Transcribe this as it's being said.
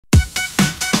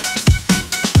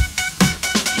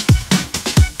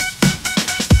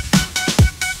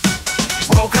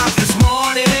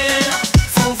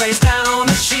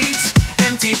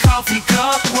empty coffee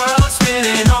cup, world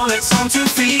spinning on its own 2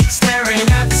 feet, staring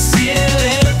at the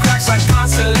ceiling, cracks like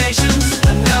constellations.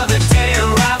 Another day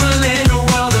unraveling a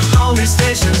world of lonely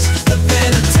stations. But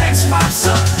then a text pops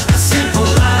up, a simple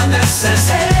line that says,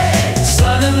 hey.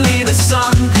 Suddenly the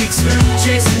sun peeks through,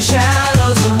 chasing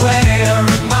shadows away. A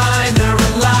reminder, a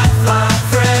lifeline,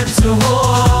 friend to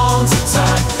hold to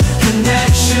time.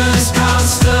 Connections,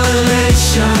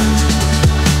 constellation,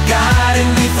 guiding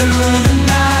me through the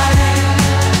night.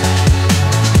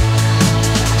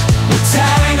 We're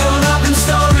tangled up in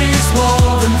stories,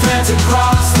 woven threads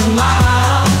across the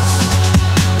miles.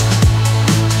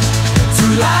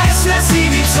 Through life's messy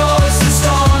detours, the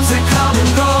storms that come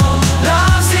and go.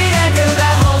 Love's the anchor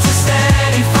that holds us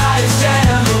steady, fire's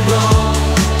gentle glow.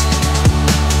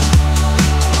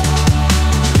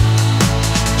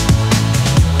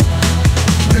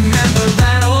 Remember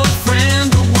that old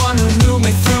friend, the one who knew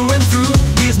me through and through.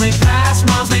 Years may pass,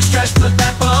 miles may stretch, but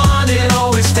that bond, it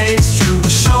always stays true. A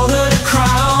shoulder to cry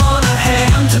on, a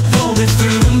hand to pull me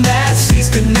through. And that's these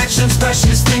connections,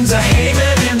 precious things, a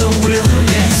haven in the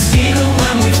wilderness. Even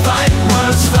when we fight,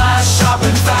 words fly sharp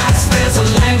and fast. There's a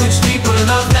language deeper,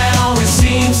 love that always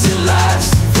seems to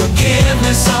last.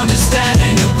 Forgiveness,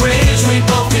 understanding, a bridge we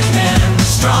both can mend.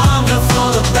 Stronger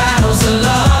for the battles, a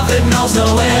love that knows no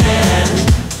end.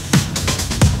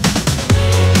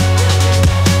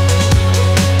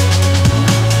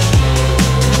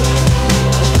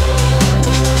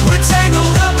 We're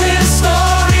tangled up in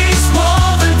stories,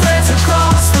 woven threads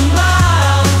across the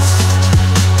miles.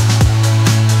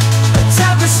 A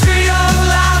tapestry of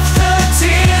laughter,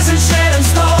 tears and shed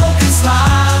unspoken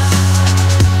smiles.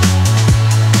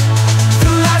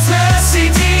 Through life's messy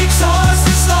detours,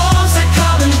 the storms that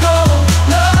come and go.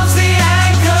 Love's the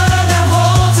anchor that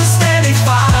holds a steady,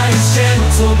 fire's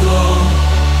gentle glow.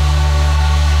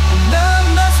 Love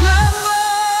must never.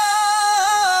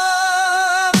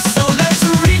 So let's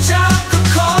reach out,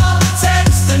 call,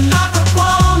 text, and knock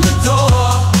upon the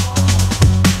door.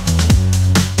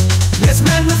 Let's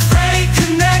mend the frayed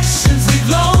connections, leave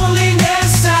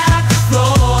loneliness at the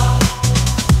floor.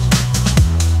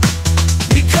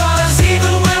 Because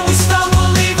even when we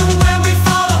stumble, even when we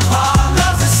fall apart,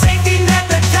 love's a safety net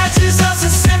that catches us, a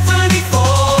symphony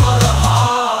for the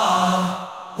heart.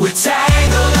 We're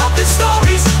tangled up in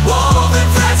stories, woven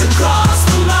threads across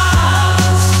the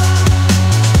miles.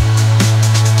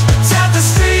 A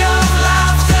tapestry of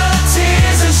laughter,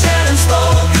 tears and shed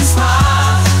unspoken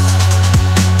smiles.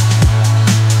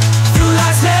 Through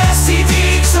life's messy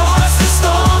detours, the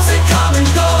storms that come and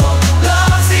go.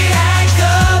 Love's the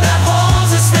anchor that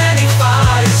holds a steady,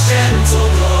 fire's gentle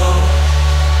glow.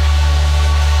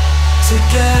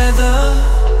 Together,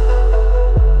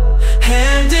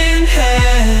 hand in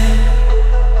hand,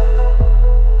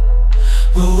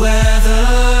 we'll weather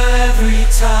every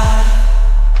tide.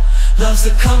 Love's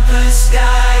the compass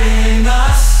guiding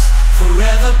us,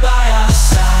 forever by our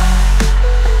side.